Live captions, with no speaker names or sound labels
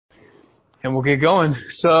And we'll get going.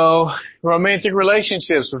 So, romantic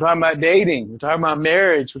relationships. We're talking about dating. We're talking about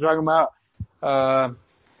marriage. We're talking about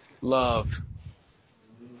love.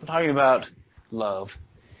 We're talking about love.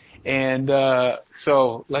 And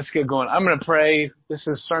so, let's get going. I'm going to pray. This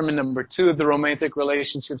is sermon number 2 of the Romantic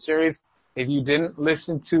Relationship series. If you didn't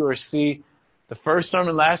listen to or see the first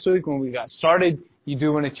sermon last week when we got started, you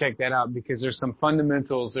do want to check that out because there's some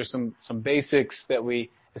fundamentals, there's some basics that we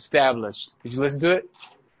established. Did you listen to it?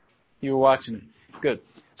 You were watching it. Good.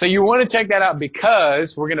 So you want to check that out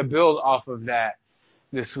because we're going to build off of that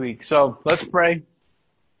this week. So let's pray,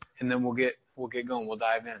 and then we'll get going. We'll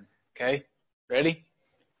dive in. Okay? Ready?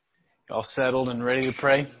 All settled and ready to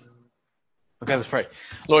pray? Okay, let's pray.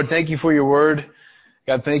 Lord, thank you for your word.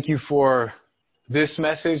 God, thank you for this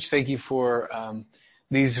message. Thank you for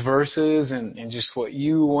these verses and just what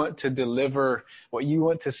you want to deliver, what you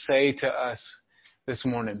want to say to us this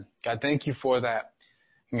morning. God, thank you for that.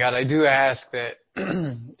 God, I do ask that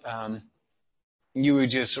you would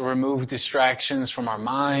just remove distractions from our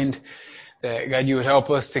mind, that, God, you would help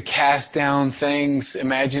us to cast down things,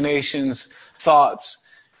 imaginations, thoughts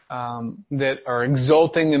that are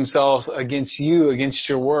exalting themselves against you, against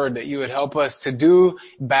your word, that you would help us to do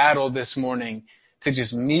battle this morning, to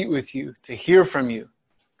just meet with you, to hear from you,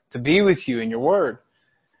 to be with you in your word.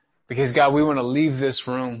 Because, God, we want to leave this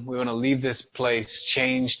room, we want to leave this place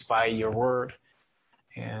changed by your word.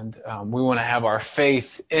 And we want to have our faith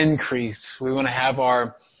increase. We want to have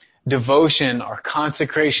our devotion, our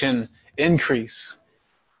consecration increase.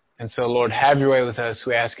 And so, Lord, have your way with us.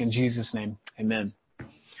 We ask in Jesus' name. Amen.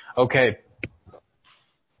 Okay.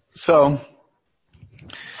 So,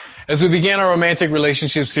 as we began our romantic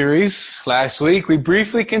relationship series last week, we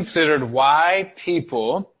briefly considered why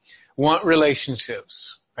people want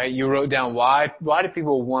relationships. Right? You wrote down why do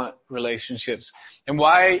people want relationships? And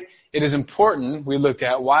why it is important, we looked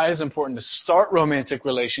at why it is important to start romantic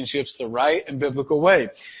relationships the right and biblical way.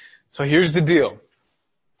 So here's the deal.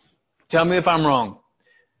 Tell me if I'm wrong.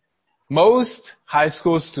 Most high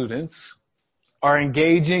school students are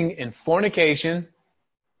engaging in fornication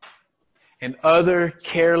and other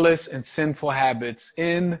careless and sinful habits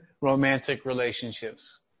in romantic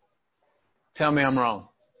relationships. Tell me I'm wrong.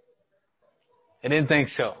 I didn't think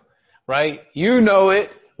so, right? You know it.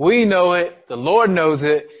 We know it. The Lord knows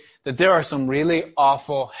it, that there are some really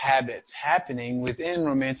awful habits happening within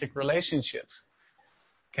romantic relationships.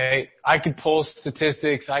 Okay? I could pull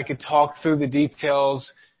statistics. I could talk through the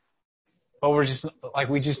details, but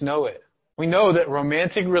we just know it. We know that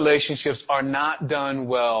romantic relationships are not done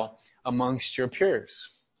well amongst your peers,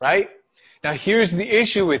 right? Now here's the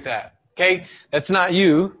issue with that. Okay? That's not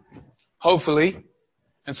you, hopefully.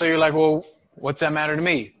 And so you're like, well, what's that matter to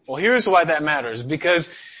me? Well, here's why that matters. Because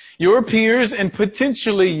your peers and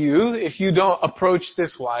potentially you, if you don't approach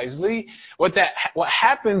this wisely, what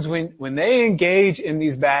happens when they engage in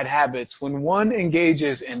these bad habits, when one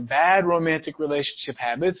engages in bad romantic relationship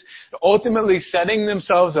habits, ultimately setting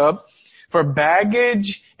themselves up for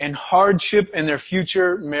baggage and hardship in their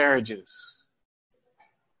future marriages.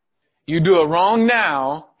 You do a wrong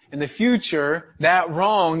now, in the future, that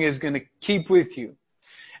wrong is going to keep with you.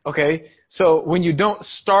 Okay, so when you don't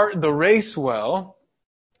start the race well,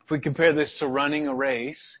 if we compare this to running a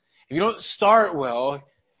race, if you don't start well,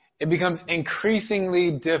 it becomes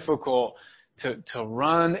increasingly difficult to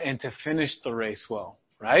run and to finish the race well,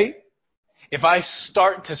 right? If I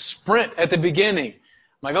start to sprint at the beginning,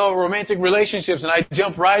 I'm like, romantic relationships, and I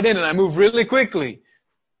jump right in and I move really quickly,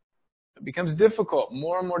 it becomes difficult,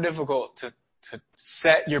 more and more difficult to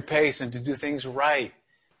set your pace and to do things right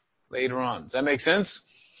later on. Does that make sense?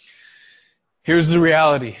 Here's the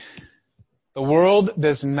reality. The world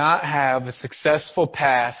does not have a successful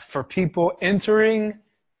path for people entering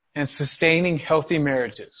and sustaining healthy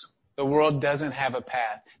marriages. The world doesn't have a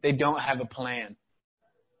path. They don't have a plan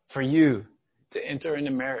for you to enter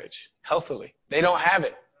into marriage healthily. They don't have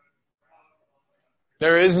it.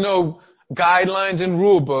 There is no guidelines and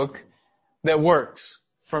rule book that works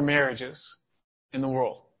for marriages in the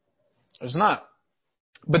world. There's not.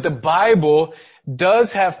 But the Bible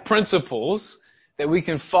does have principles that we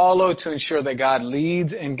can follow to ensure that God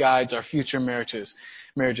leads and guides our future marriages.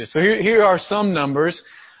 So here are some numbers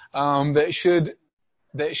that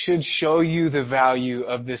should show you the value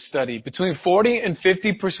of this study. Between 40 and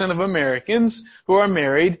 50% of Americans who are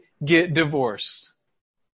married get divorced.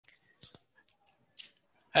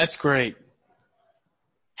 That's great.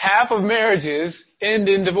 Half of marriages end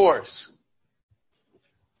in divorce.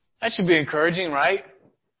 That should be encouraging, right?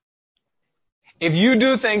 If you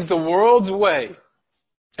do things the world's way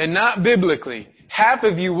and not biblically, half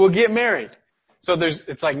of you will get married. So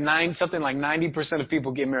it's like something like 90% of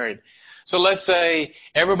people get married. So let's say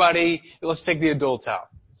let's take the adults out.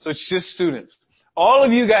 So it's just students. All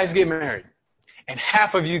of you guys get married, and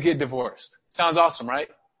half of you get divorced. Sounds awesome, right?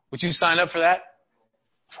 Would you sign up for that?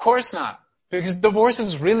 Of course not. Because divorce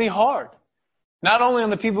is really hard. Not only on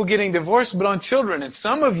the people getting divorced, but on children. And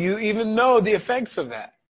some of you even know the effects of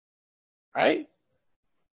that. Right?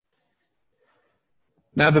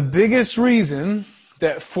 Now, the biggest reason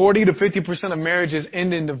that 40 to 50% of marriages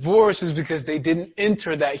end in divorce is because they didn't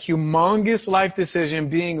enter that humongous life decision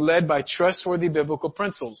being led by trustworthy biblical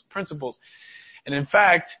principles. And in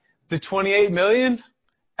fact, the 28 million,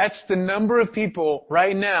 that's the number of people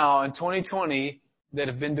right now in 2020 that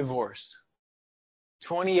have been divorced.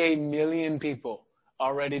 28 million people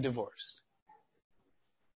already divorced.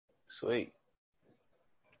 Sweet.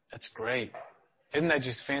 That's great. Isn't that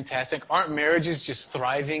just fantastic? Aren't marriages just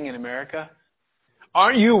thriving in America?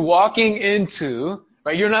 Aren't you walking into,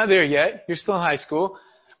 right, you're not there yet, you're still in high school,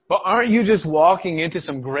 but aren't you just walking into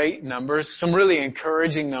some great numbers, some really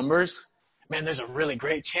encouraging numbers? Man, there's a really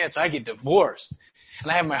great chance I get divorced.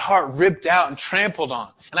 And I have my heart ripped out and trampled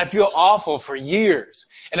on. And I feel awful for years.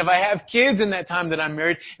 And if I have kids in that time that I'm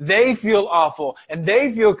married, they feel awful and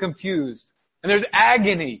they feel confused. And there's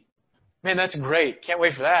agony. Man, that's great. Can't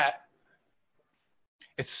wait for that.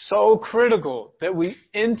 It's so critical that we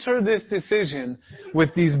enter this decision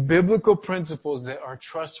with these biblical principles that are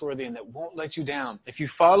trustworthy and that won't let you down. If you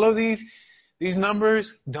follow these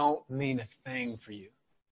numbers don't mean a thing for you.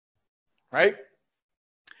 Right?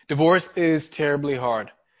 Divorce is terribly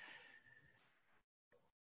hard.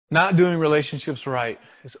 Not doing relationships right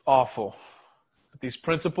is awful. But these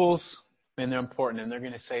principles, man, they're important and they're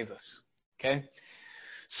going to save us. Okay?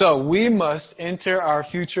 So we must enter our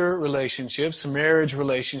future relationships, marriage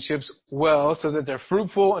relationships, well so that they're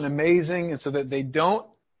fruitful and amazing and so that they don't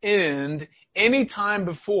end any time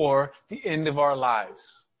before the end of our lives.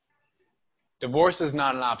 Divorce is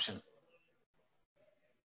not an option.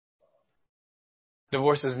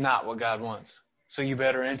 Divorce is not what God wants. So you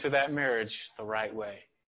better enter that marriage the right way.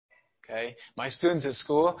 Okay? My students at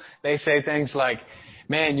school, they say things like,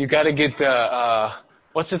 man, you got to get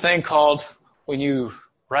what's the thing called when you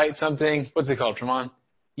write something? What's it called, Tremont?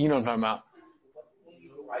 You know what I'm talking about.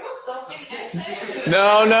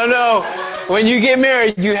 No. When you get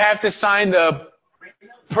married, you have to sign the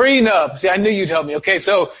prenup. See, I knew you'd help me. Okay,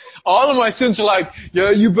 so all of my students are like,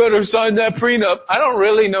 yeah, you better sign that prenup. I don't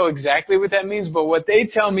really know exactly what that means, but what they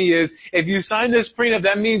tell me is, if you sign this prenup,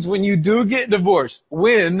 that means when you do get divorced,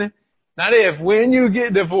 when you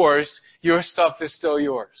get divorced, your stuff is still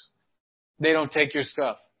yours. They don't take your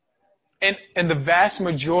stuff. And the vast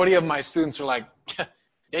majority of my students are like,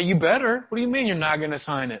 yeah, you better. What do you mean you're not going to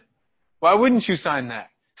sign it? Why wouldn't you sign that?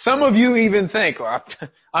 Some of you even think, well,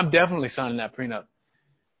 I'm definitely signing that prenup.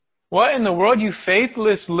 What in the world, you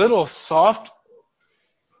faithless little soft,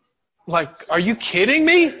 are you kidding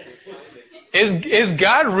me? Is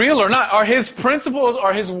God real or not? Are His principles,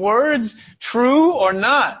 are His words true or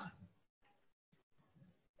not?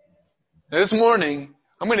 This morning,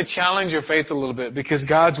 I'm going to challenge your faith a little bit because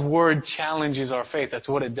God's Word challenges our faith. That's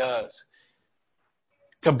what it does.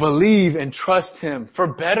 To believe and trust Him for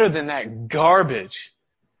better than that garbage.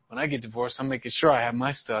 When I get divorced, I'm making sure I have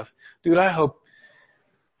my stuff. Dude, I hope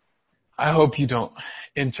you don't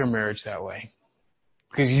enter marriage that way.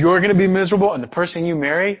 Because you're going to be miserable and the person you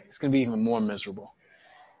marry is going to be even more miserable.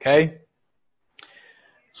 Okay?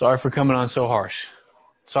 Sorry for coming on so harsh.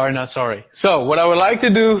 Sorry, not sorry. So, what I would like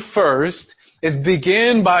to do first is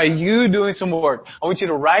begin by you doing some work. I want you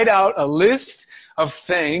to write out a list of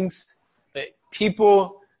things that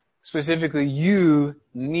people, specifically you,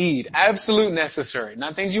 need. Absolute necessary.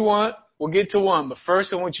 Not things you want. We'll get to one. But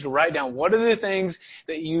first I want you to write down what are the things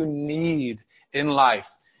that you need in life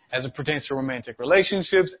as it pertains to romantic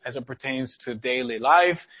relationships, as it pertains to daily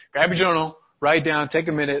life. Grab your journal, write down, take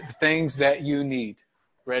a minute, the things that you need.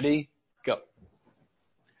 Ready? Go.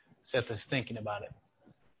 Seth is thinking about it.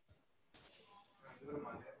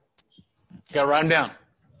 You got to write them down.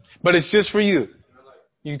 But it's just for you.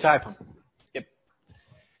 You can type them. Yep.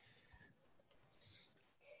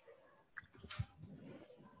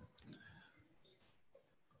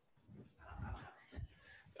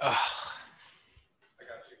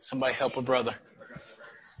 Somebody help a brother.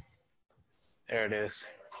 There it is.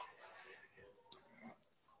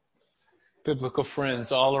 Biblical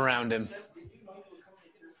friends all around him.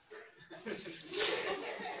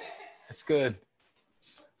 That's good.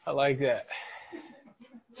 I like that.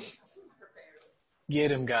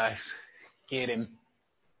 Get him, guys. Get him.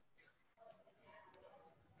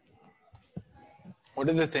 What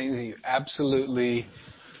are the things that you absolutely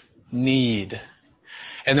need?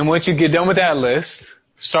 And then once you get done with that list,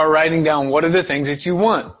 start writing down what are the things that you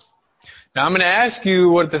want. Now I'm going to ask you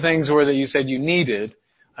what the things were that you said you needed.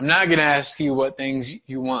 I'm not going to ask you what things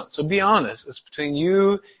you want. So be honest. It's between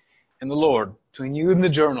you and the Lord, between you and the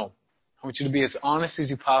journal. I want you to be as honest as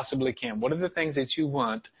you possibly can. What are the things that you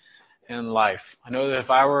want in life? I know that if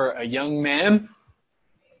I were a young man,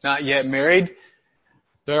 not yet married,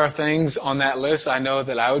 there are things on that list I know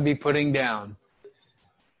that I would be putting down.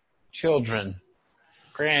 Children,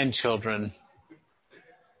 grandchildren,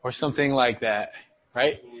 or something like that,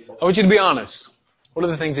 right? I want you to be honest. What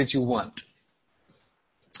are the things that you want?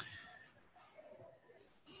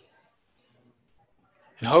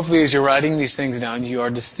 And hopefully as you're writing these things down, you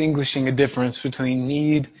are distinguishing a difference between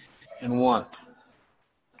need and want.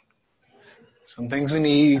 Some things we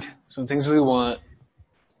need, some things we want.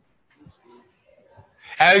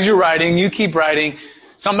 As you're writing, you keep writing.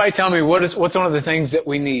 Somebody tell me what's one of the things that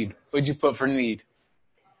we need? What did you put for need?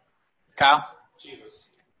 Kyle?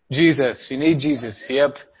 Jesus. You need Jesus.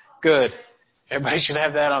 Yep. Good. Everybody should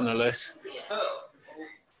have that on their list.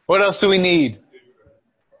 What else do we need?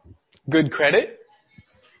 Good credit?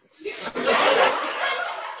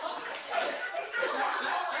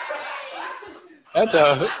 That's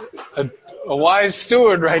a wise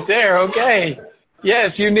steward right there. Okay.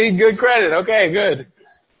 Yes, you need good credit. Okay, good.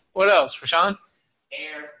 What else, Rashawn?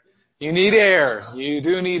 Air. You need air. You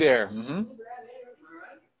do need air. Mm-hmm.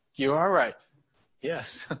 You are right.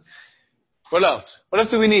 Yes. What else? What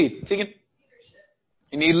else do we need? Tegan?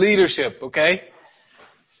 You need leadership, okay?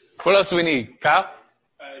 What else do we need? Kyle?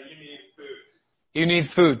 You need food. You need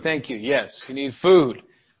food. Thank you. Yes, you need food.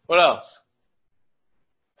 What else?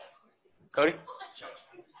 Cody?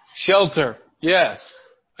 Shelter. Yes.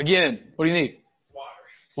 Again, what do you need?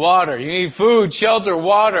 Water. You need food, shelter,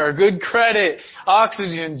 water, good credit,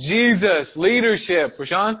 oxygen, Jesus, leadership.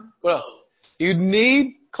 Rashawn? What else? You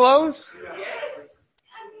need clothes?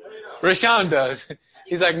 Rashawn does.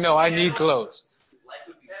 He's like, no, I need clothes.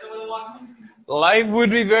 Life would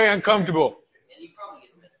be very uncomfortable.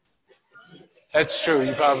 That's true.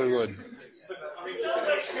 You probably would.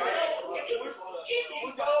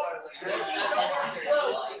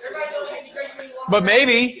 But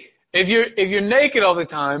maybe if you're naked all the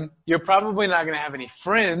time, you're probably not going to have any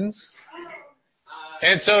friends.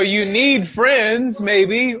 And so you need friends,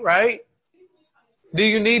 maybe, right? Do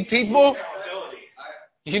you need people?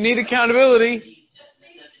 You need accountability.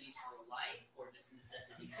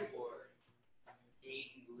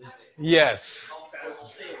 Yes.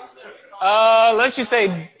 Let's just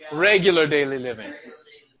say regular daily living.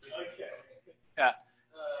 Yeah.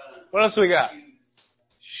 What else we got?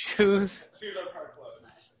 Shoes.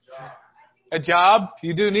 A job.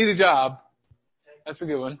 You do need a job. That's a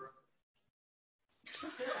good one.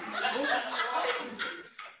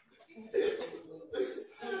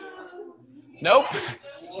 Nope.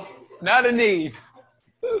 Not a need.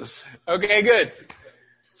 Okay, good.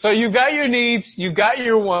 So you've got your needs, you've got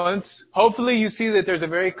your wants. Hopefully you see that there's a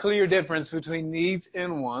very clear difference between needs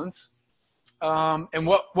and wants. And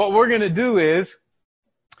what we're going to do is,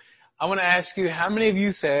 I want to ask you, how many of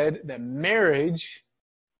you said that marriage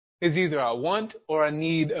is either a want or a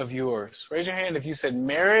need of yours? Raise your hand if you said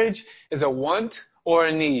marriage is a want or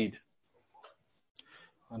a need.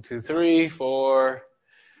 1, 2, 3, 4,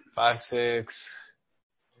 5, 6.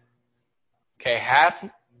 Okay, half,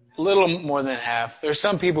 a little more than half. There's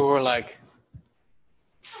some people who are like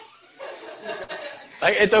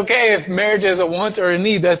it's okay if marriage is a want or a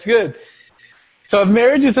need. That's good. So if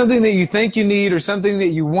marriage is something that you think you need or something that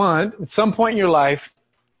you want at some point in your life,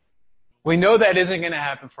 we know that isn't going to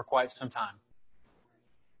happen for quite some time.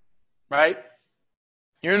 Right?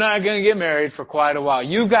 You're not going to get married for quite a while.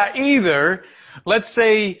 You've got either, let's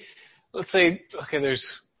say, okay,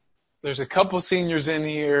 there's a couple seniors in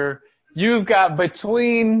here. You've got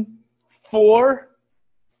between 4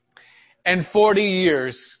 and 40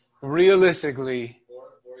 years, realistically.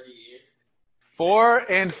 4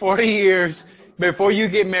 and 40 years before you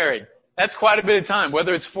get married. That's quite a bit of time.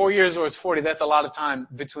 Whether it's 4 years or it's 40, that's a lot of time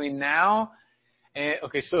between now and,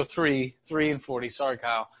 okay, so 3 and 40. Sorry,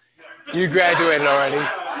 Kyle. You graduated already. I was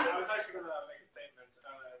actually going to make a statement.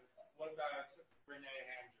 What about Renee and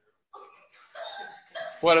Andrew?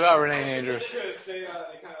 What about Renee and Andrew?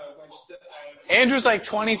 Andrew's like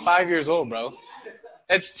 25 years old, bro.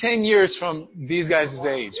 That's 10 years from these guys'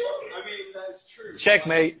 age. I mean, that's true.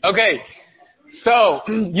 Checkmate. Okay. So,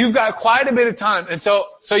 you've got quite a bit of time. And so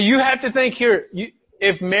you have to think here,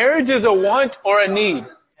 if marriage is a want or a need,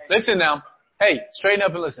 listen now. Hey, straighten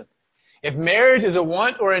up and listen. If marriage is a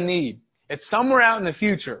want or a need, it's somewhere out in the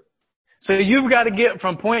future. So you've got to get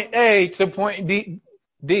from point A to point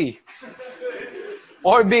D.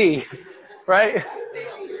 or B, right?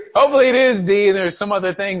 Hopefully it is D, and there's some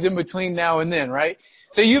other things in between now and then, right?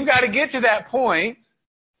 So you've got to get to that point.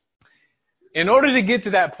 In order to get to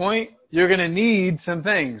that point, you're going to need some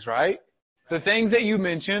things, right? The things that you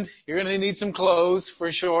mentioned, you're going to need some clothes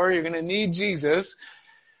for sure. You're going to need Jesus.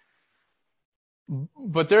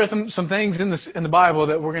 But there are some things in the Bible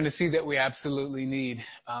that we're going to see that we absolutely need.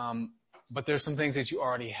 But there's some things that you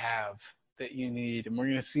already have that you need. And we're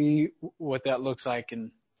going to see what that looks like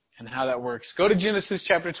and how that works. Go to Genesis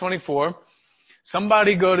chapter 24.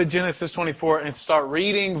 Somebody go to Genesis 24 and start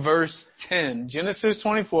reading verse 10. Genesis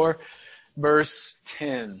 24, verse 10.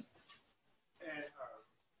 And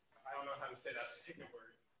I don't know how to say that second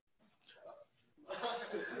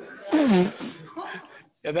word.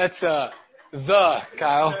 Yeah, that's the,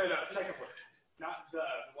 Kyle. No, second word. Not the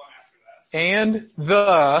one after that. And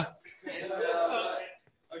the.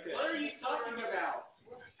 Okay. What are you talking about?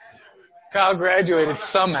 Kyle graduated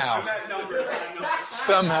somehow. I'm at numbers.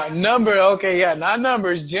 Somehow. Number, okay, yeah, not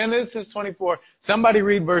numbers. Genesis 24. Somebody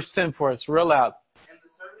read verse 10 for us, real loud. And the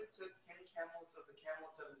servant took 10 camels of the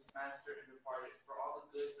camels of his master and departed, for all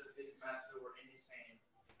the goods of his master were in his hand.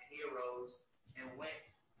 And he arose and went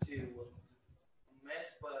to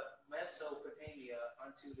Mesopotamia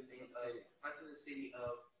unto the city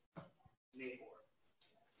of Nahor.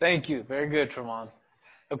 Thank you. Very good, Tremont.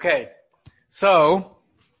 Okay. So,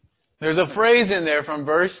 there's a phrase in there from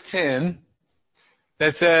verse 10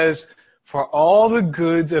 that says, for all the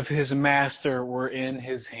goods of his master were in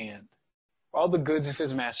his hand. All the goods of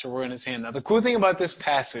his master were in his hand. Now, the cool thing about this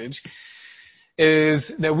passage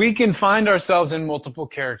is that we can find ourselves in multiple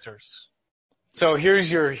characters. So here's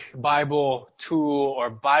your Bible tool or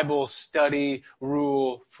Bible study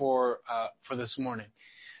rule for this morning.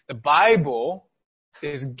 The Bible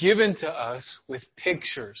is given to us with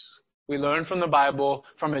pictures. We learn from the Bible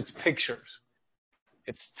from its pictures,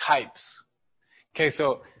 its types. Okay,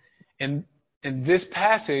 so in this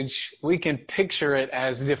passage, we can picture it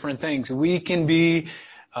as different things. We can be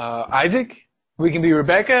Isaac, we can be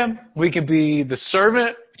Rebecca, we could be the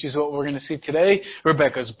servant, which is what we're going to see today,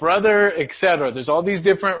 Rebecca's brother, etc. There's all these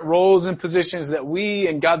different roles and positions that we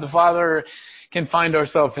and God the Father can find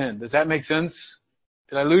ourselves in. Does that make sense?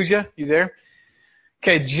 Did I lose you? You there?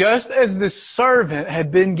 Okay, just as the servant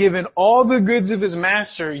had been given all the goods of his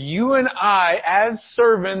master, you and I, as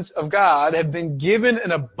servants of God, have been given an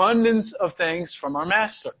abundance of things from our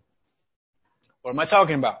master. What am I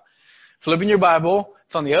talking about? Flip in your Bible,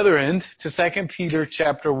 it's on the other end, to 2 Peter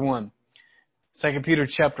chapter 1. 2 Peter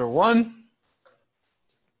chapter 1.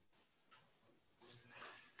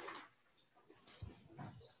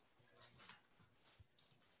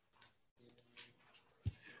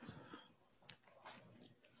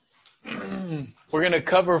 We're going to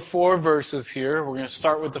cover 4 verses here. We're going to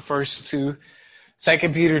start with the first 2.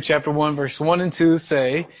 2 Peter chapter 1, verse 1 and 2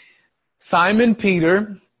 say, Simon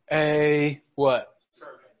Peter, a what?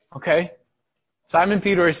 Servant. Okay. Simon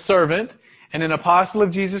Peter, a servant and an apostle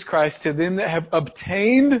of Jesus Christ, to them that have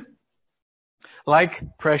obtained like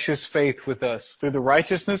precious faith with us through the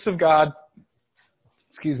righteousness of God,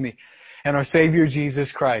 and our Savior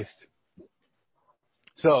Jesus Christ.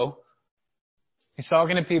 So, he's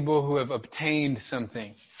talking to people who have obtained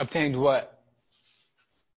something. Obtained what?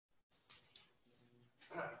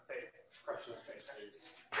 Precious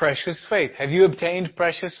faith. Precious faith. Have you obtained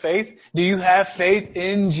precious faith? Do you have faith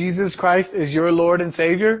in Jesus Christ as your Lord and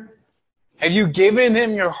Savior? Have you given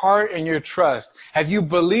Him your heart and your trust? Have you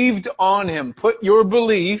believed on Him? Put your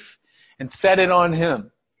belief and set it on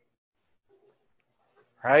Him.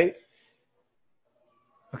 Right?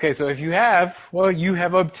 Okay, so if you have, well, you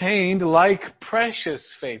have obtained like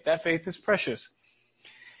precious faith. That faith is precious.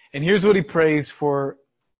 And here's what he prays for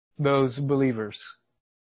those believers.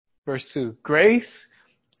 Verse 2. Grace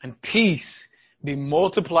and peace be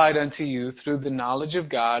multiplied unto you through the knowledge of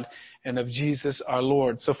God and of Jesus our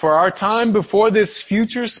Lord. So for our time before this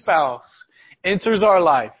future spouse enters our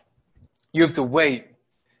life, you have to wait.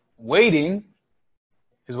 Waiting,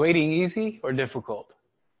 is waiting easy or difficult?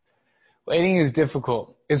 Waiting is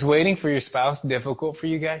difficult. Is waiting for your spouse difficult for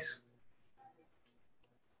you guys?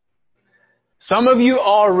 Some of you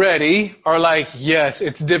already are like, yes,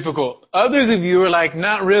 it's difficult. Others of you are like,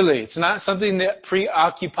 not really. It's not something that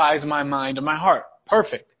preoccupies my mind or my heart.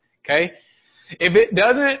 Perfect. Okay? If it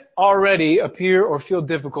doesn't already appear or feel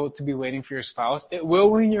difficult to be waiting for your spouse, it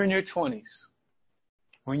will when you're in your 20s,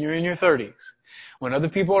 when you're in your 30s, when other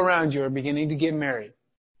people around you are beginning to get married.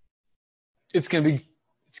 It's going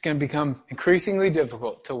to become increasingly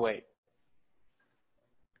difficult to wait.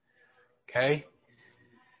 Okay?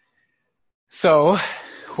 So,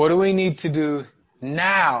 what do we need to do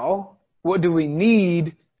now what do we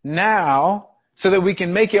need now so that we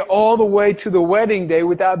can make it all the way to the wedding day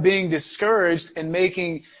without being discouraged and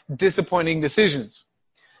making disappointing decisions?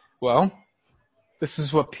 Well, this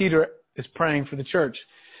is what Peter is praying for the church.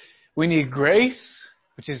 We need grace,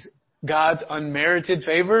 which is God's unmerited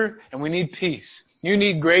favor, and we need peace. You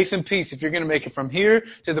need grace and peace if you're going to make it from here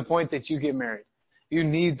to the point that you get married. You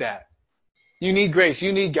need that. You need grace.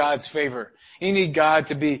 You need God's favor. You need God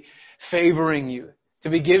to be favoring you, to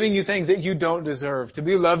be giving you things that you don't deserve, to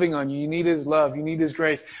be loving on you. You need His love. You need His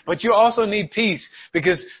grace. But you also need peace,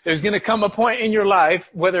 because there's going to come a point in your life,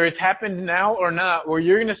 whether it's happened now or not, where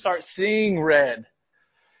you're going to start seeing red.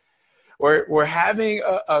 Where having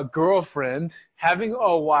a girlfriend, having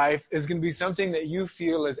a wife is going to be something that you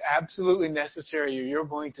feel is absolutely necessary or you're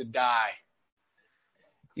going to die.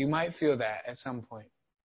 You might feel that at some point.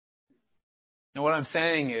 And what I'm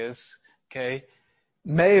saying is, okay,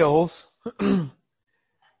 males,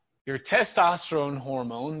 your testosterone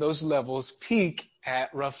hormone, those levels peak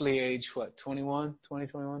at roughly age, 21,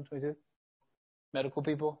 22? Medical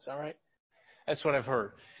people, is that right? That's what I've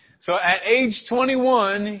heard. So at age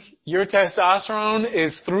 21, your testosterone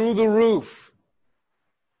is through the roof.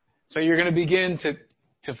 So you're going to begin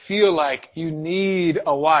to feel like you need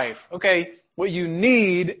a wife. Okay, what you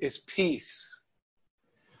need is peace.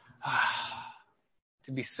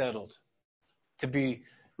 To be settled, to be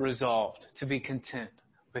resolved, to be content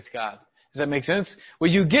with God. Does that make sense?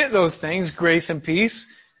 Well, you get those things, grace and peace.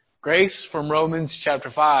 Grace from Romans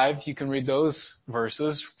chapter 5, you can read those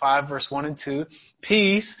verses, 5 verse 1 and 2.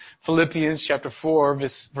 Peace, Philippians chapter 4,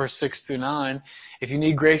 verse 6 through 9. If you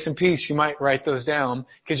need grace and peace, you might write those down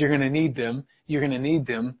because you're going to need them. You're going to need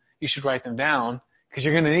them. You should write them down because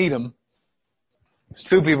you're going to need them. There's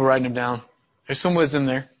 2 people writing them down. There's some wisdom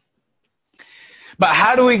there. But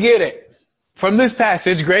how do we get it? From this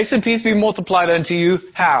passage, grace and peace be multiplied unto you.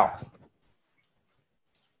 How?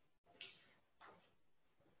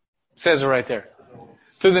 Says it right there.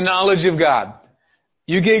 Through the knowledge of God.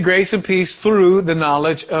 You get grace and peace through the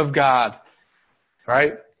knowledge of God.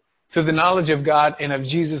 Right? Through the knowledge of God and of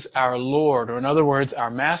Jesus our Lord, or in other words, our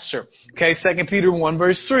Master. Okay, 2 Peter 1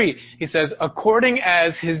 verse 3. He says, according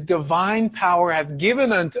as His divine power hath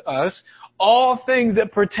given unto us all things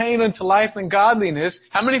that pertain unto life and godliness.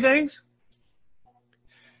 How many things?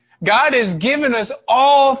 God has given us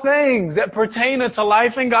all things that pertain unto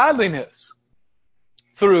life and godliness.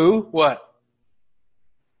 Through what?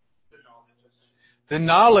 The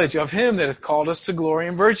knowledge of Him that hath called us to glory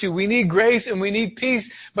and virtue. We need grace and we need peace.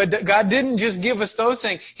 But God didn't just give us those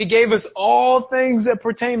things. He gave us all things that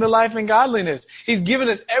pertain to life and godliness. He's given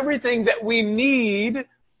us everything that we need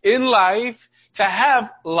in life to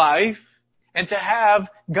have life and to have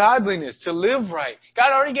godliness, to live right.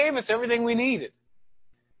 God already gave us everything we needed.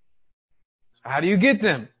 How do you get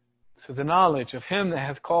them? So the knowledge of Him that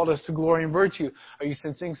hath called us to glory and virtue. Are you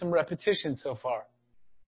sensing some repetition so far?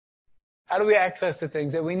 How do we access the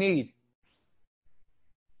things that we need?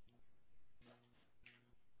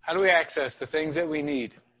 How do we access the things that we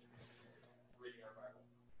need?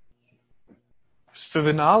 It's through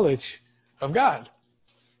the knowledge of God.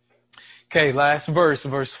 Okay, last verse,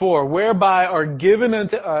 verse 4. Whereby are given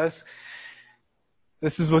unto us,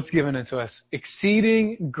 this is what's given unto us,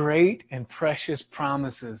 exceeding great and precious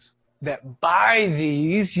promises, that by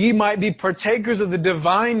these ye might be partakers of the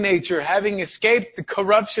divine nature, having escaped the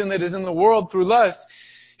corruption that is in the world through lust.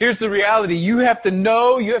 Here's the reality. You have to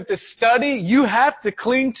know, you have to study, you have to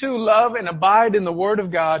cling to, love, and abide in the Word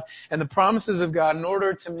of God and the promises of God in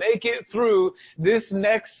order to make it through this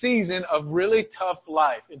next season of really tough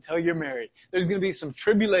life until you're married. There's going to be some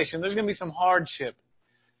tribulation. There's going to be some hardship.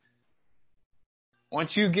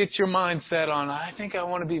 Once you get your mind set on, I think I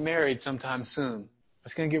want to be married sometime soon,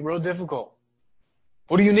 it's going to get real difficult.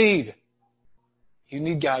 What do you need? You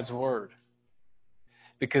need God's Word.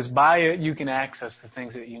 Because by it, you can access the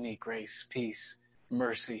things that you need. Grace, peace,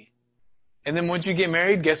 mercy. And then once you get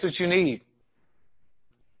married, guess what you need?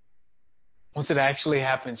 Once it actually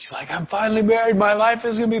happens, you're like, I'm finally married. My life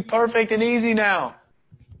is going to be perfect and easy now.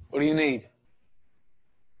 What do you need?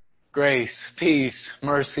 Grace, peace,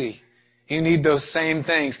 mercy. You need those same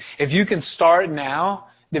things. If you can start now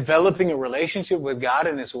developing a relationship with God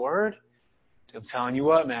and His Word, I'm telling you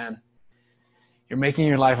what, man. You're making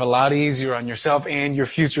your life a lot easier on yourself and your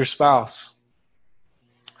future spouse.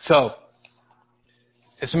 So,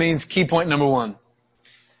 this means key point number 1.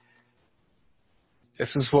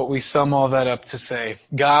 This is what we sum all that up to say.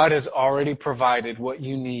 God has already provided what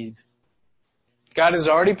you need. God has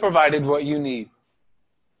already provided what you need.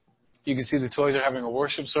 You can see the Toys are having a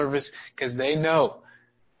worship service because they know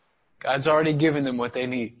God's already given them what they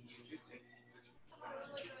need.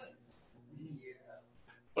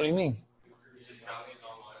 What do you mean?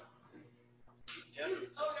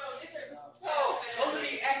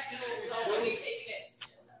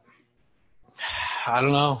 I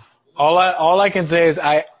don't know. All I can say is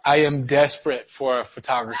I am desperate for a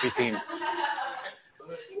photography team.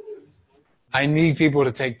 I need people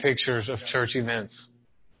to take pictures of church events.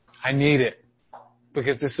 I need it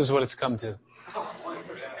because this is what it's come to.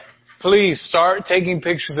 Please start taking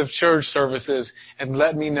pictures of church services and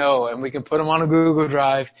let me know, and we can put them on a Google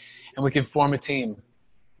Drive and we can form a team.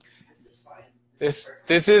 This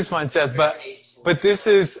is fine, Seth, but this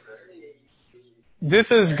is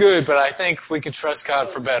good, but I think we can trust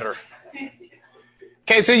God for better.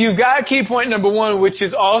 Okay, so you've got key point number 1, which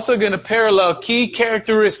is also going to parallel a key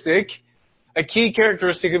characteristic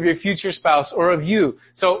of your future spouse or of you.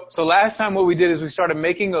 So last time what we did is we started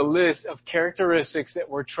making a list of characteristics that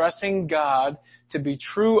we're trusting God to be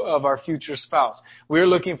true of our future spouse. We're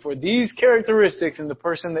looking for these characteristics in the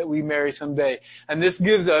person that we marry someday. And this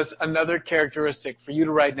gives us another characteristic for you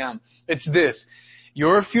to write down. It's this.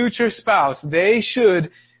 Your future spouse, they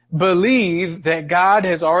should believe that God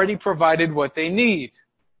has already provided what they need.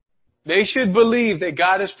 They should believe that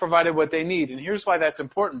God has provided what they need. And here's why that's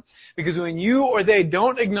important. Because when you or they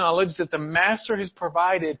don't acknowledge that the Master has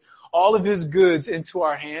provided all of His goods into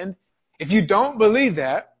our hand, if you don't believe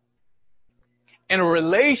that, and a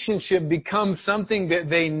relationship becomes something that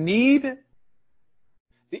they need,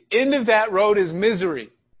 the end of that road is misery.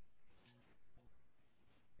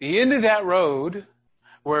 The end of that road,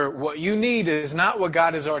 where what you need is not what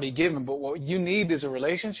God has already given, but what you need is a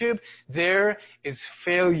relationship, there is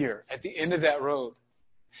failure at the end of that road.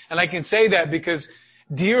 And I can say that because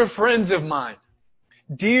dear friends of mine,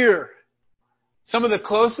 some of the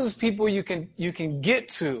closest people you can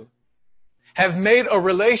get to have made a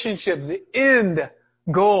relationship the end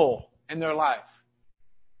goal in their life.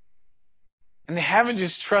 And they haven't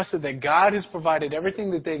just trusted that God has provided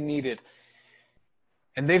everything that they've needed.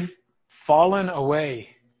 And they've fallen away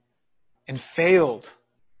and failed.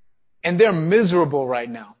 And they're miserable right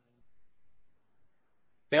now.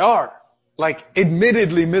 They are. Like,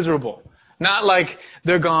 admittedly miserable. Not like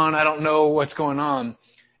they're gone, I don't know what's going on.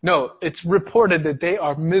 No, it's reported that they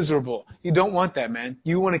are miserable. You don't want that, man.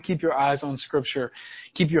 You want to keep your eyes on Scripture.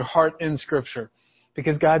 Keep your heart in Scripture.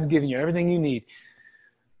 Because God's giving you everything you need.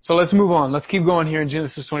 So let's move on. Let's keep going here in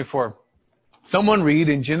Genesis 24. Someone read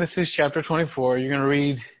in Genesis chapter 24. You're going to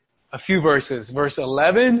read a few verses. Verse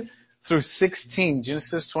 11 through 16.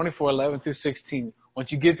 Genesis 24, 11 through 16.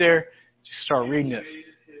 Once you get there, just start reading it. He made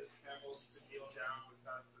his camels to kneel down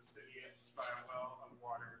beside the city by a well of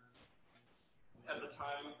water. At the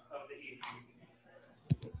time of the evening,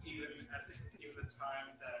 even at the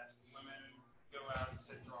time that women go out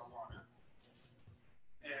to draw water.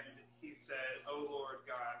 And he said, O Lord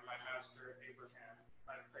God, my master Abraham,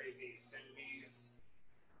 I pray thee, send me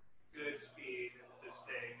good speed this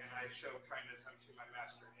day, and I show kindness unto my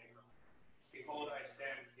master Abram. Behold, I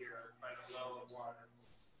stand here by the well of water,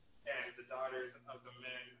 and the daughters of the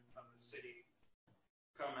men of the city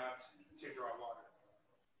come out to draw water.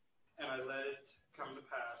 And I let it come to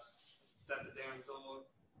pass that the damsel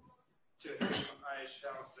to whom I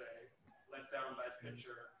shall say, let down thy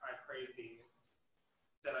pitcher, I pray thee,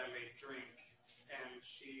 that I may drink. And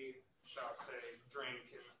she shall say, drink,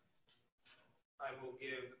 and I will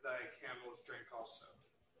give thy camels drink also.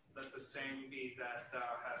 Let the same be that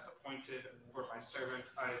thou hast appointed for my servant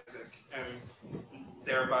Isaac, and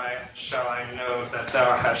thereby shall I know that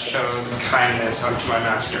thou hast shown kindness unto my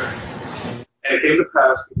master. And it came to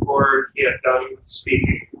pass, before he had done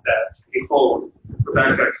speaking, that, behold,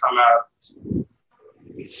 Rebekah come out,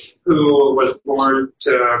 who was born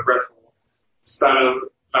to Rachel, son of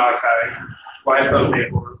Malachi, wife of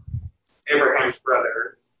Nahor, Abraham's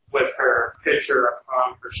brother, with her pitcher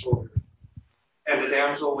upon her shoulder. And the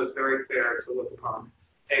damsel was very fair to look upon,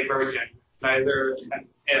 a virgin, neither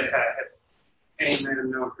had any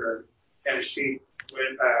man known her. And she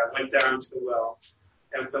went down to the well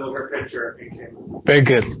and filled her pitcher and came. Very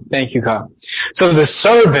good. Thank you, Kyle. So the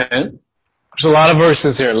servant, there's a lot of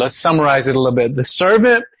verses here. Let's summarize it a little bit. The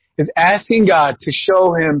servant is asking God to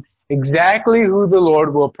show him exactly who the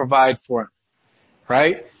Lord will provide for him.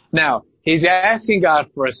 Right? Now, he's asking God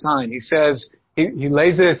for a sign. He says, he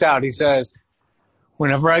lays this out. He says,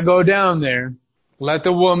 whenever I go down there, let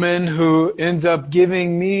the woman who ends up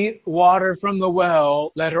giving me water from the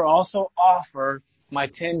well, let her also offer my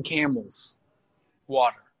 10 camels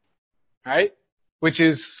water. Right? Which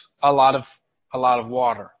is a lot of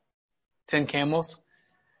water. 10 camels.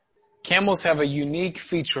 Camels have a unique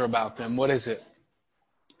feature about them. What is it?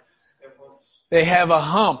 They have a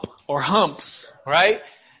hump or humps, right?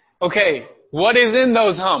 Okay, What is in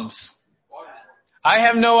those humps? I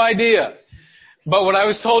have no idea. But what I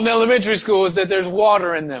was told in elementary school is that there's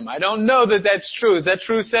water in them. I don't know that that's true. Is that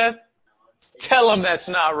true, Seth? Tell them that's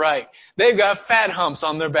not right. They've got fat humps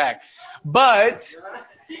on their back. But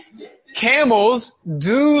camels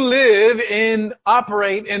do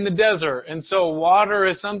operate in the desert. And so water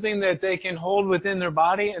is something that they can hold within their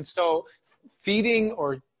body. And so feeding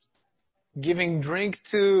or giving drink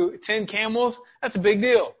to 10 camels, that's a big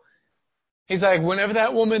deal. He's like, whenever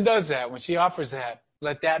that woman does that, when she offers that,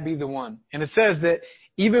 let that be the one. And it says that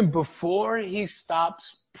even before he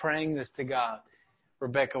stops praying this to God,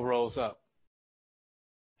 Rebecca rolls up.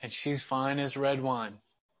 And she's fine as red wine.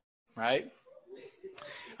 Right?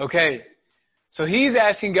 Okay. So he's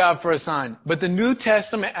asking God for a sign. But the New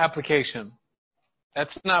Testament application,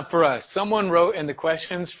 that's not for us. Someone wrote in the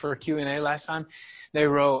questions for Q&A last time, they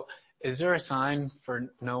wrote, is there a sign for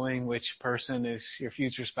knowing which person is your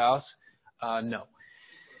future spouse? No.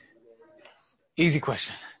 Easy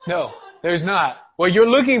question. No, there's not. What you're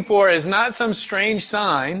looking for is not some strange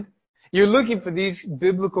sign. You're looking for these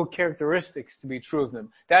biblical characteristics to be true of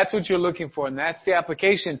them. That's what you're looking for, and that's the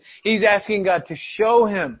application. He's asking God to show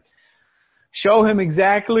him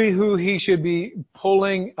exactly who he should be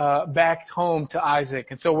pulling back home to Isaac.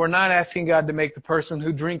 And so we're not asking God to make the person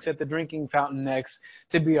who drinks at the drinking fountain next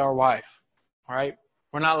to be our wife. All right?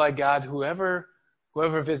 We're not like God. Whoever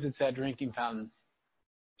visits that drinking fountain,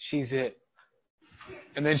 she's it.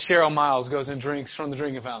 And then Cheryl Miles goes and drinks from the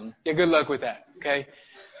drinking fountain. Yeah, good luck with that. Okay?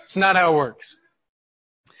 It's not how it works.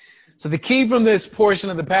 So the key from this portion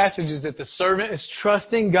of the passage is that the servant is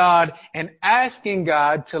trusting God and asking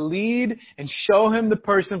God to lead and show him the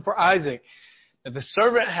person for Isaac. That the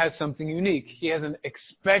servant has something unique. He has an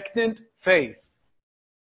expectant faith.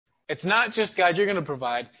 It's not just, God, you're going to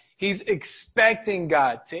provide. He's expecting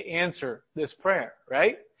God to answer this prayer,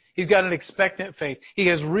 right? He's got an expectant faith. He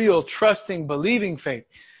has real, trusting, believing faith.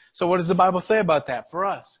 So what does the Bible say about that for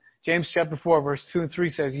us? James chapter 4, verse 2 and 3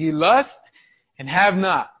 says, ye lust and have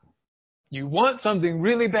not. You want something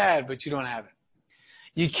really bad, but you don't have it.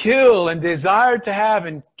 You kill and desire to have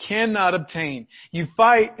and cannot obtain. You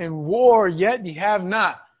fight and war, yet you have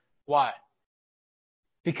not. Why?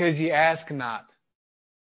 Because ye ask not.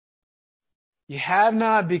 Ye have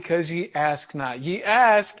not because ye ask not. Ye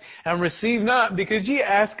ask and receive not because ye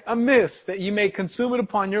ask amiss, that ye may consume it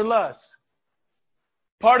upon your lusts.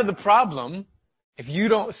 Part of the problem, if you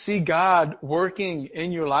don't see God working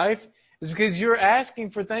in your life, is because you're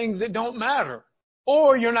asking for things that don't matter.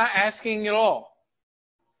 Or you're not asking at all.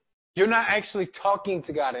 You're not actually talking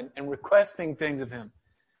to God and requesting things of Him.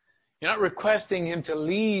 You're not requesting Him to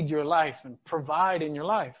lead your life and provide in your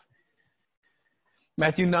life.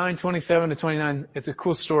 Matthew 9:27-29, it's a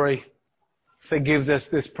cool story that gives us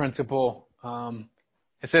this principle.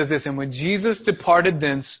 It says this, and when Jesus departed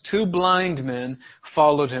thence, 2 blind men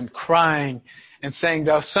followed him, crying and saying,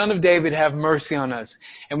 thou son of David, have mercy on us.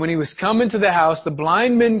 And when he was come into the house, the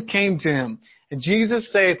blind men came to him. And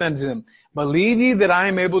Jesus saith unto them, believe ye that I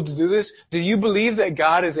am able to do this? Do you believe that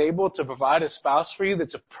God is able to provide a spouse for you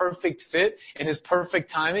that's a perfect fit in His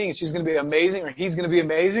perfect timing, and she's going to be amazing, or he's going to be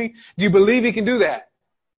amazing? Do you believe He can do that?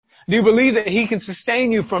 Do you believe that He can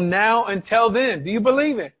sustain you from now until then? Do you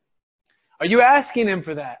believe it? Are you asking Him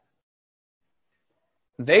for that?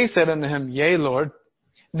 They said unto Him, yea, Lord.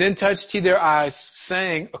 Then touched He their eyes,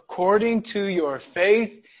 saying, according to your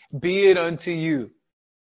faith be it unto you.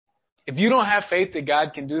 If you don't have faith that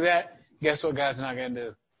God can do that, guess what God's not going to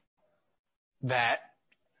do? That.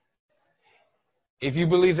 If you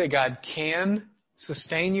believe that God can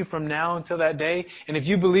sustain you from now until that day, and if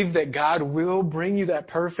you believe that God will bring you that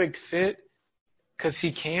perfect fit because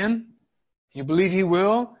He can, you believe He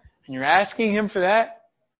will, and you're asking Him for that,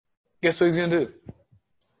 guess what He's going to do?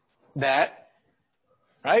 That.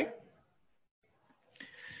 Right?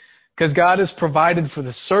 Because God has provided for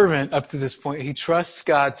the servant up to this point. He trusts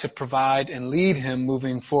God to provide and lead him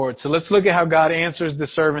moving forward. So let's look at how God answers the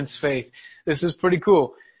servant's faith. This is pretty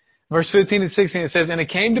cool. Verse 15 and 16, it says, and it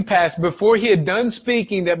came to pass, before he had done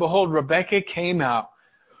speaking, that behold, Rebekah came out,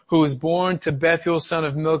 who was born to Bethuel, son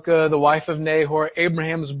of Milcah, the wife of Nahor,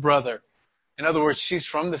 Abraham's brother. In other words, she's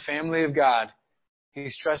from the family of God.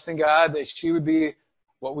 He's trusting God that she would be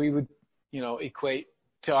what we would, equate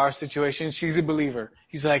to our situation. She's a believer.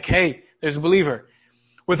 He's like, hey, there's a believer.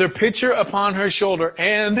 With her pitcher upon her shoulder,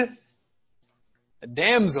 and the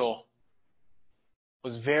damsel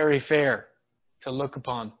was very fair to look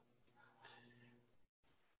upon.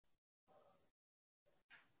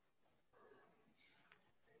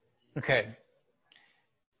 Okay.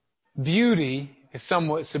 Beauty is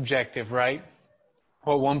somewhat subjective, right?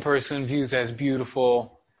 What one person views as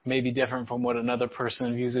beautiful may be different from what another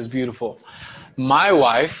person views as beautiful. My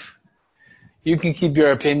wife, you can keep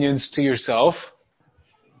your opinions to yourself,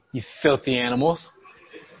 you filthy animals.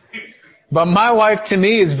 But my wife, to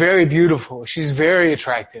me, is very beautiful. She's very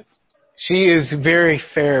attractive. She is very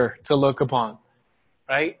fair to look upon,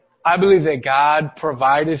 right? I believe that God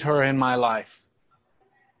provided her in my life.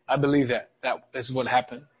 I believe that. That is what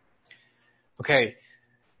happened. Okay.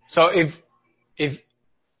 So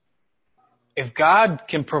if God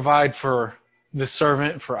can provide for the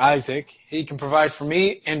servant, for Isaac, He can provide for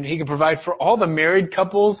me, and He can provide for all the married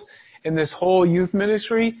couples in this whole youth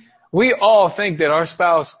ministry. We all think that our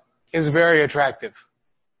spouse is very attractive.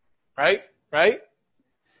 Right? Right?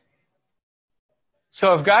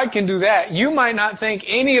 So if God can do that, you might not think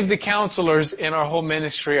any of the counselors in our whole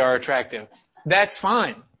ministry are attractive. That's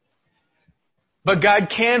fine. But God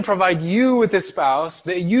can provide you with a spouse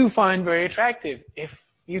that you find very attractive if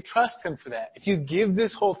you trust Him for that. If you give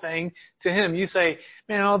this whole thing to Him, you say,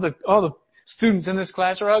 man, all the students in this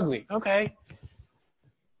class are ugly. Okay.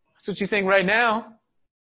 That's what you think right now.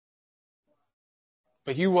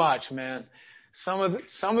 But you watch, man. Some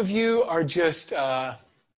of you are just,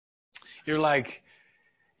 you're like,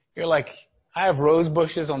 I have rose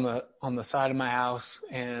bushes on the side of my house,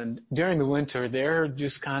 and during the winter, they're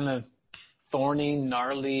just kind of thorny,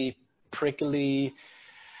 gnarly, prickly,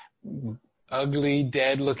 ugly,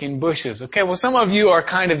 dead-looking bushes. Okay, well, some of you are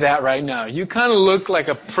kind of that right now. You kind of look like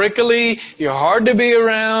a prickly, you're hard to be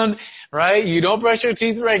around, right? You don't brush your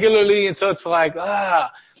teeth regularly, and so it's like,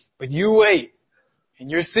 but you wait. In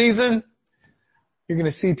your season, you're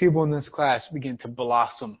going to see people in this class begin to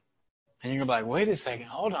blossom. And you're going to be like, wait a second,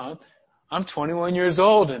 hold on. I'm 21 years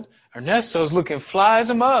old and Ernesto's looking fly as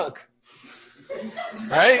a mug.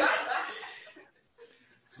 Right?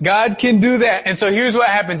 God can do that. And so here's what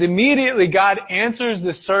happens. Immediately, God answers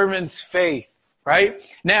the servant's faith. Right?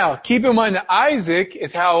 Now, keep in mind that Isaac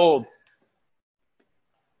is how old?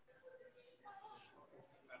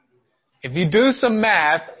 If you do some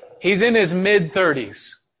math, he's in his mid-30s.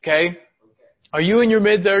 Okay? Are you in your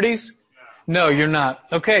mid-30s? No, you're not.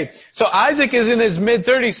 Okay. So Isaac is in his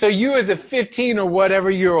mid-30s, so you as a 15 or whatever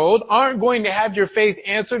year old aren't going to have your faith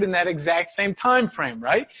answered in that exact same time frame,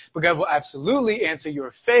 right? But God will absolutely answer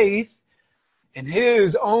your faith in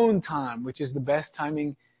His own time, which is the best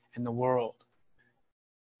timing in the world.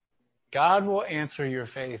 God will answer your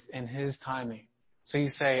faith in His timing. So you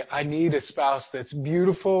say, I need a spouse that's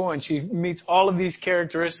beautiful and she meets all of these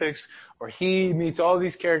characteristics, or he meets all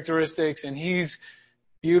these characteristics and he's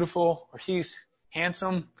beautiful, or he's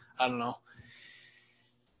handsome. I don't know.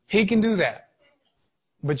 He can do that.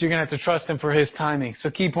 But you're going to have to trust Him for His timing.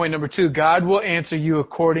 So key point number 2, God will answer you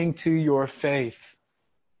according to your faith.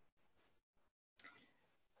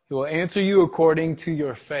 He will answer you according to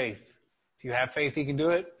your faith. If you have faith He can do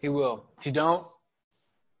it, He will. If you don't,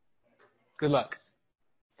 good luck.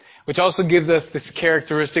 Which also gives us this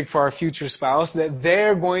characteristic for our future spouse, that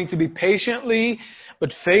they're going to be patiently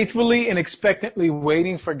but faithfully and expectantly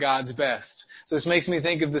waiting for God's best. So this makes me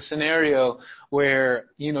think of the scenario where,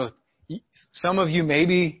 some of you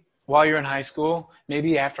maybe while you're in high school,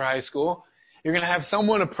 maybe after high school, you're going to have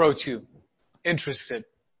someone approach you, interested.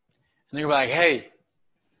 And you're like, hey,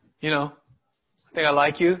 I think I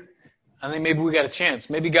like you. I think maybe we got a chance.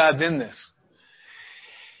 Maybe God's in this.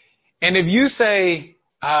 And if you say,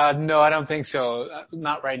 no, I don't think so.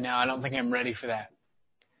 Not right now. I don't think I'm ready for that.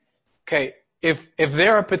 Okay. If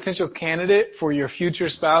they're a potential candidate for your future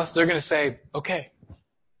spouse, they're going to say, okay,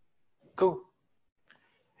 cool.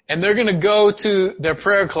 And they're going to go to their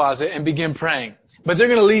prayer closet and begin praying. But they're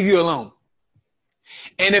going to leave you alone.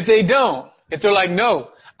 And if they don't, if they're like, no,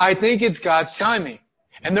 I think it's God's timing.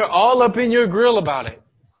 And they're all up in your grill about it.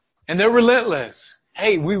 And they're relentless.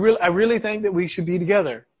 Hey, I really think that we should be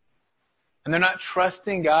together. And they're not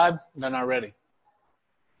trusting God, they're not ready.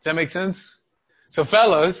 Does that make sense? So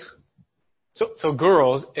fellas, so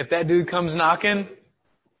girls, if that dude comes knocking,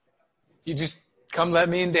 you just come let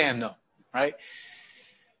me and Dan know, right?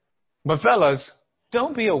 But fellas,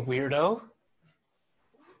 don't be a weirdo.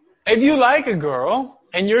 If you like a girl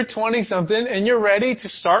and you're 20-something and you're ready to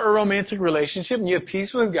start a romantic relationship and you have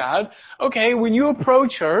peace with God, okay, when you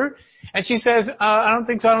approach her and she says, I don't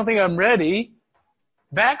think so, I don't think I'm ready,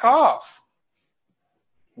 back off.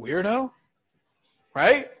 Weirdo.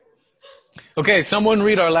 Right? Okay, someone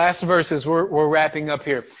read our last verses. We're wrapping up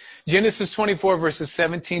here. Genesis 24, verses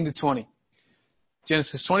 17 to 20.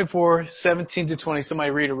 Genesis 24, 17 to 20.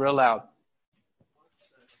 Somebody read it real loud.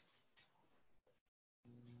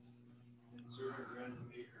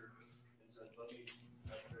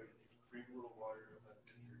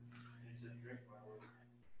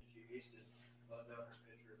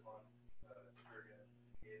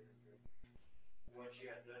 When she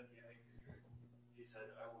had done giving, she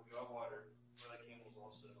said, I will draw water for the camels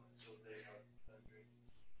also until they have done drinking.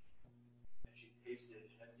 And she tasted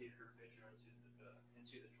and emptied her pitcher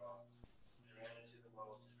into the trough and ran into the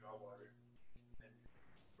well to draw water and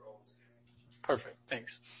for all his camels. Perfect.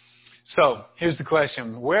 Thanks. So here's the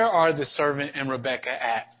question: where are the servant and Rebecca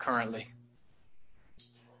at currently?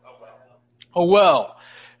 Oh well.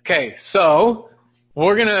 Okay, so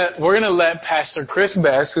we're gonna let Pastor Chris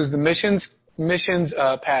Best, who's the missions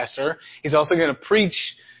pastor, he's also gonna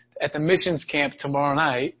preach at the missions camp tomorrow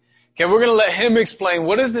night. Okay, we're gonna let him explain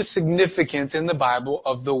what is the significance in the Bible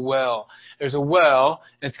of the well. There's a well,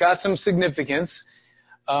 and it's got some significance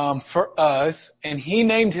for us, and he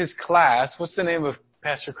named his class. What's the name of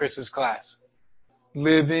Pastor Chris's class?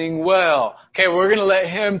 Living Well. Okay, we're going to let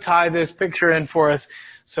him tie this picture in for us.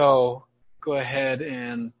 So go ahead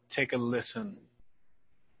and take a listen.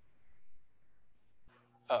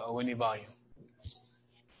 Uh-oh, we need volume.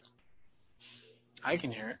 I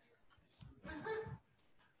can hear it.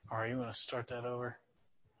 All right, you want to start that over?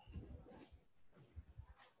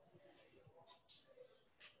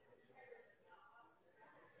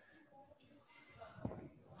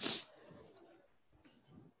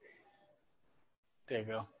 There you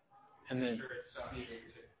go. And then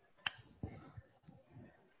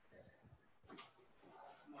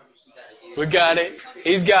we got it.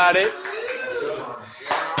 He's got it.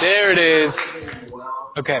 There it is.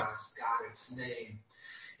 Okay. Got its name.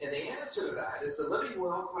 And the answer to that is the Living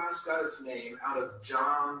Well class got its name out of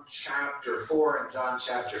John chapter 4 and John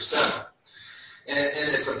chapter 7. And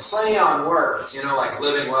it's a play on words, like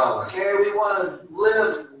living well. Like, hey, we want to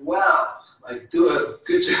live well. Like, do a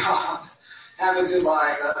good job. Have a good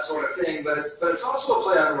life, that sort of thing. But it's also a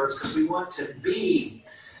play on words because we want to be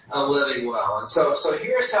living well. And so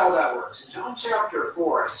here's how that works. In John chapter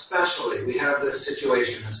 4 especially, we have this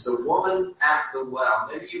situation. It's the woman at the well.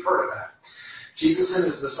 Maybe you've heard of that. Jesus and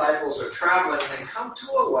his disciples are traveling, and they come to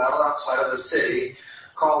a well outside of the city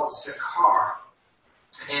called Sychar.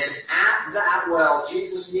 And at that well,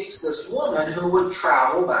 Jesus meets this woman who would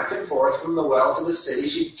travel back and forth from the well to the city.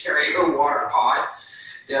 She'd carry her water pot,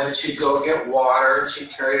 and she'd go get water, and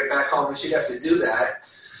she'd carry it back home, and she'd have to do that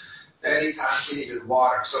anytime she needed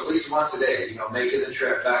water. So at least once a day, making the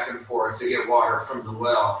trip back and forth to get water from the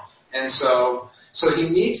well. And so he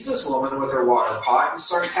meets this woman with her water pot and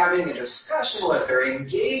starts having a discussion with her. He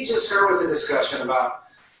engages her with a discussion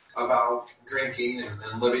about drinking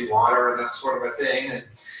and living water and that sort of a thing.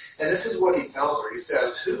 And this is what he tells her. He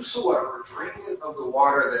says, whosoever drinketh of the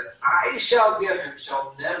water that I shall give him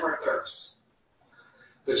shall never thirst.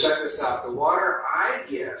 But check this out. The water I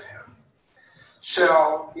give him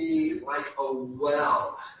shall be like a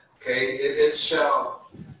well. Okay? It shall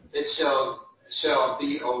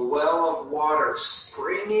be a well of water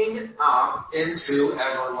springing up into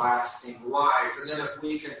everlasting life. And then if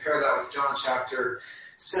we compare that with John chapter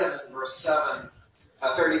 7, verse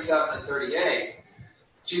 37 and 38,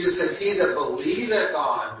 Jesus said, he that believeth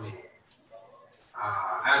on me,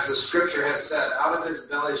 as the scripture has said, out of his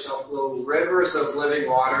belly shall flow rivers of living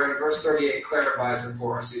water. And verse 38 clarifies it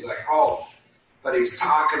for us. He's like, but he's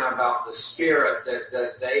talking about the Spirit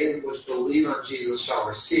that they which believe on Jesus shall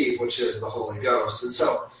receive, which is the Holy Ghost. And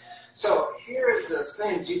so here is this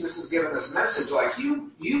thing. Jesus is giving this message like,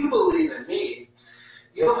 you believe in me,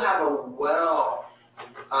 you'll have a well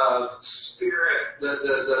of Spirit.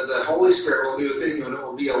 The Holy Spirit will be within you, and it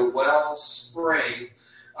will be a wellspring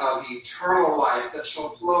of eternal life that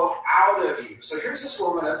shall flow out of you. So here's this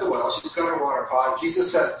woman at the well. She's got her water pot.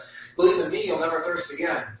 Jesus says, believe in me, you'll never thirst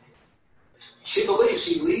again. She believes.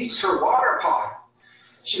 She leaves her water pot.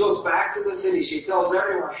 She goes back to the city. She tells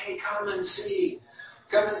everyone, hey, come and see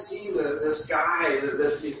this guy.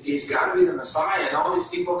 He's got to be the Messiah. And all these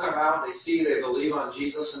people come out, they see, they believe on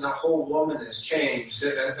Jesus, and that whole woman is changed.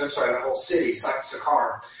 That whole city,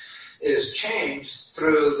 Sychar, is changed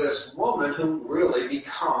through this woman who really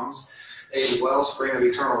becomes a wellspring of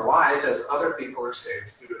eternal life as other people are saved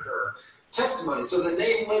through her testimony. So the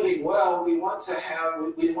name Living Well, we want to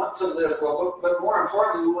live well, but more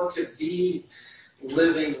importantly, we want to be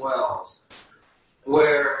living wells,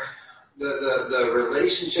 where the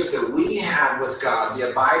relationship that we have with God, the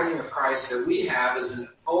abiding of Christ that we have, is an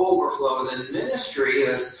overflow, and then ministry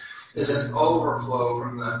is an overflow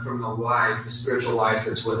from the life, the spiritual life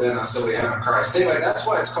that's within us that we have in Christ. Anyway, that's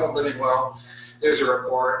why it's called Living Well. There's a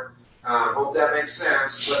report. Hope that makes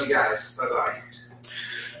sense. Love you guys. Bye-bye.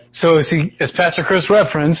 So as Pastor Chris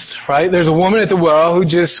referenced, right, there's a woman at the well who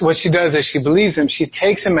what she does is she believes him. She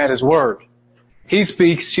takes him at his word. He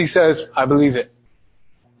speaks. She says, I believe it.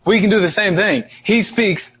 We can do the same thing. He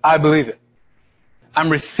speaks. I believe it. I'm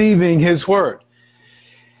receiving his word.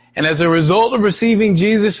 And as a result of receiving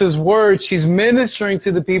Jesus' word, she's ministering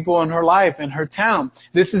to the people in her life, in her town.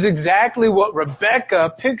 This is exactly what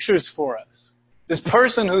Rebecca pictures for us. This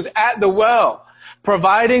person who's at the well,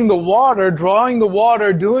 providing the water, drawing the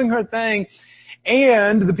water, doing her thing,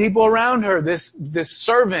 and the people around her, this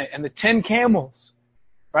servant and the 10 camels,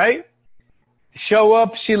 right? Show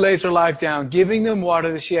up, she lays her life down, giving them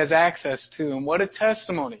water that she has access to. And what a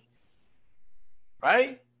testimony,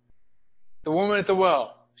 right? The woman at the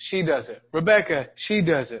well, she does it. Rebecca, she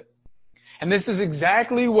does it. And this is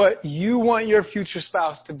exactly what you want your future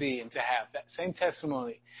spouse to be and to have, that same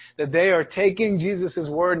testimony, that they are taking Jesus'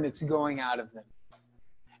 word and it's going out of them.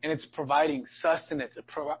 And it's providing sustenance,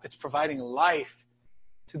 it's providing life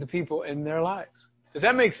to the people in their lives. Does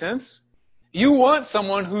that make sense? You want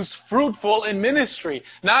someone who's fruitful in ministry,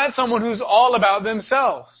 not someone who's all about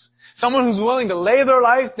themselves. Someone who's willing to lay their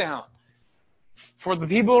lives down for the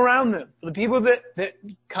people around them, for the people that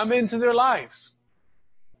come into their lives.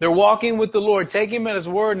 They're walking with the Lord, taking Him at His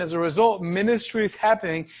word, and as a result, ministry is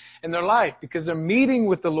happening in their life because they're meeting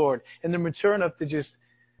with the Lord and they're mature enough to just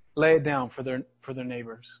lay it down for their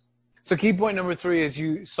neighbors. So key point number 3, as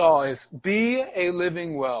you saw, is be a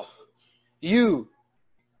living well.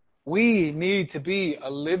 We need to be a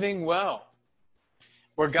living well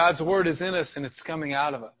where God's word is in us and it's coming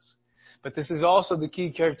out of us. But this is also the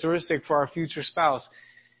key characteristic for our future spouse.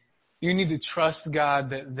 You need to trust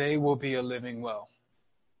God that they will be a living well.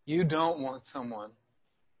 You don't want someone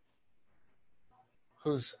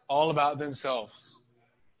who's all about themselves.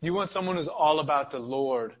 You want someone who's all about the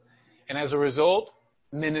Lord. And as a result,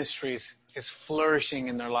 ministry is flourishing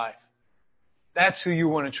in their life. That's who you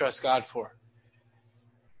want to trust God for.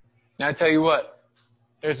 Now I tell you what,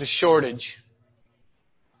 there's a shortage.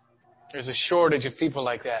 There's a shortage of people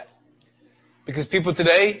like that. Because people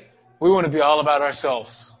today, we want to be all about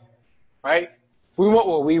ourselves. Right? We want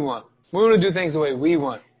what we want. We want to do things the way we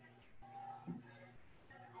want.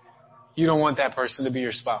 You don't want that person to be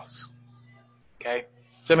your spouse. Okay?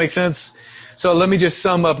 Does that make sense? So let me just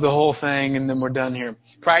sum up the whole thing and then we're done here.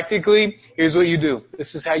 Practically, here's what you do.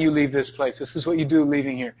 This is how you leave this place. This is what you do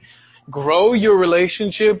leaving here. Grow your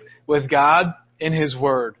relationship with God in His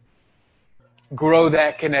Word. Grow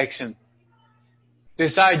that connection.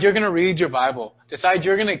 Decide you're going to read your Bible. Decide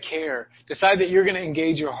you're going to care. Decide that you're going to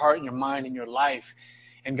engage your heart and your mind and your life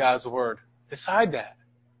in God's Word. Decide that.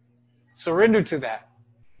 Surrender to that.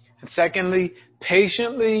 And secondly,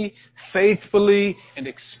 patiently, faithfully, and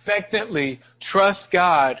expectantly trust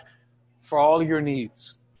God for all your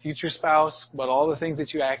needs. Future spouse, but all the things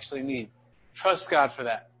that you actually need. Trust God for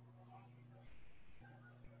that.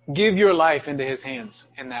 Give your life into His hands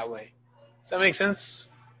in that way. Does that make sense?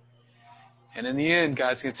 And in the end,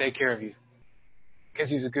 God's going to take care of you. Because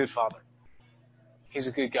He's a good Father. He's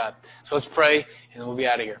a good God. So let's pray and then we'll be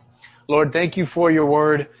out of here. Lord, thank You for Your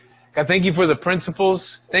word. God, thank You for the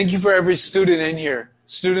principles. Thank You for every student in here.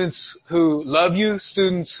 Students who love You,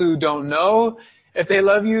 students who don't know if they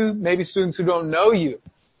love You, maybe students who don't know You.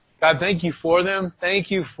 God, thank You for them.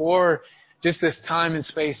 Thank You for just this time and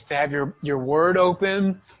space to have your word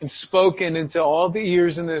open and spoken into all the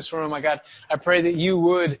ears in this room. My God, I pray that You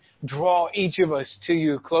would draw each of us to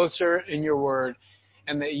You closer in Your word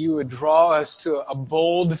and that You would draw us to a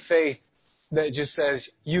bold faith that just says,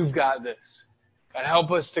 You've got this. God, help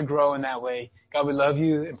us to grow in that way. God, we love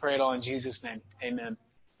You and pray it all in Jesus' name. Amen.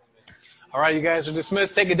 All right, you guys are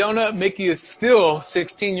dismissed. Take a donut. Mickey is still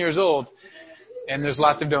 16 years old, and there's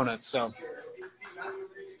lots of donuts, so...